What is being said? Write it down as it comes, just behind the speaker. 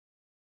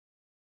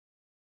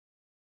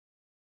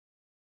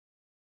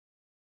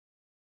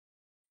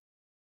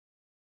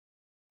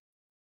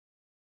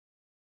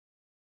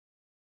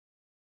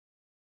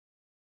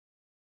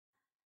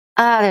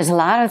There's a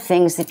lot of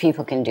things that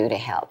people can do to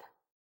help.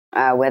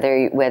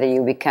 Whether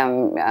you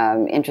become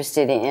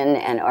interested in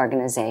an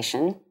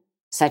organization,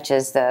 such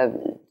as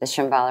the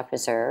Shambhala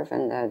Preserve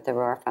and the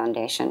Roar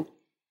Foundation,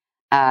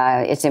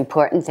 it's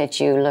important that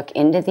you look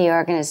into the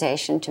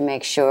organization to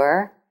make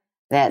sure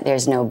that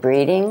there's no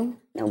breeding,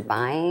 no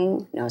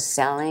buying, no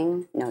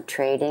selling, no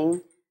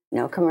trading,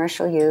 no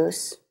commercial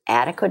use,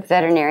 adequate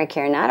veterinary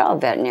care. Not all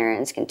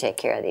veterinarians can take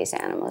care of these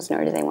animals,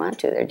 nor do they want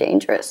to. They're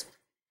dangerous.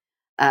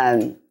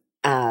 No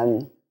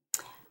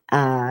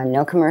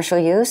commercial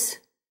use,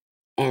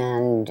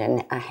 and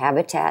a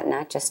habitat,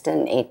 not just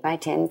an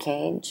 8x10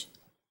 cage.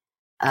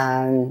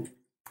 Or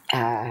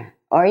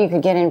you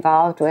could get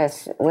involved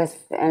with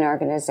an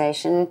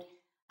organization,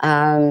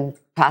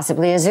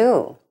 possibly a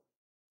zoo,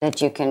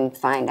 that you can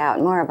find out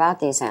more about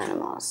these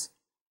animals.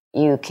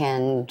 You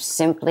can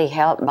simply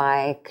help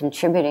by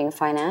contributing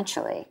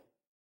financially.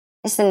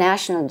 It's the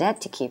national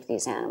debt to keep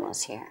these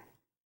animals here.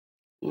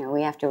 You know,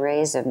 we have to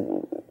raise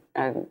over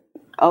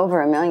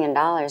 $1 million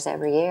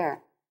every year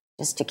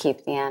just to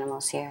keep the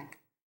animals here.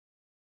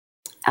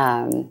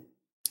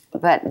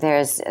 But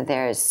there's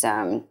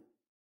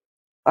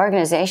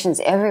organizations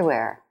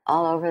everywhere,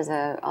 all over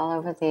the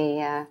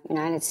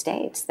United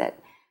States that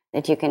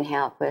you can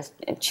help with.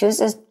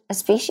 Choose a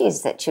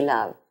species that you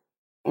love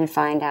and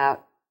find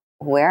out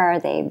where are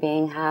they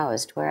being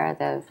housed. Where are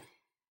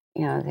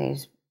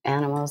these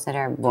animals that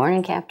are born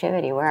in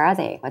captivity? Where are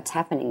they? What's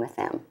happening with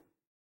them?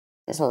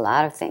 There's a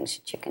lot of things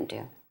that you can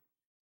do,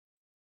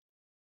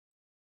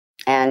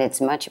 and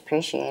it's much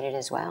appreciated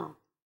as well.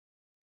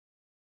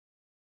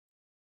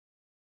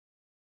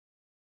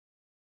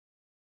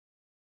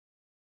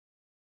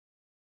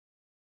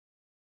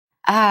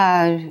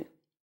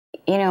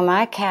 You know,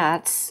 my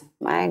cats,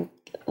 my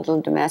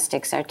little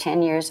domestics, are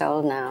 10 years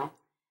old now.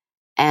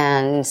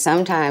 And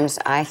sometimes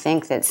I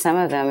think that some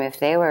of them, if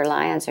they were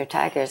lions or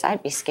tigers,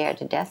 I'd be scared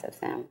to death of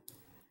them.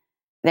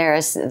 There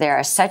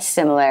are such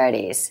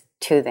similarities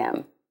to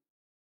them.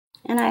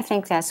 And I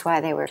think that's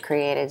why they were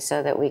created,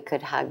 so that we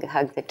could hug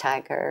the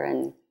tiger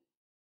and,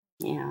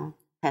 you know,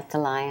 pet the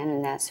lion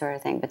and that sort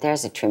of thing. But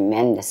there's a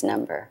tremendous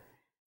number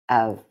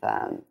of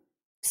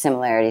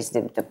similarities.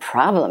 The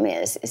problem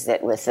is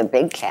that with the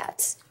big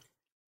cats,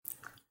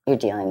 you're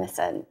dealing with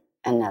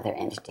another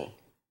entity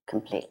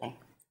completely.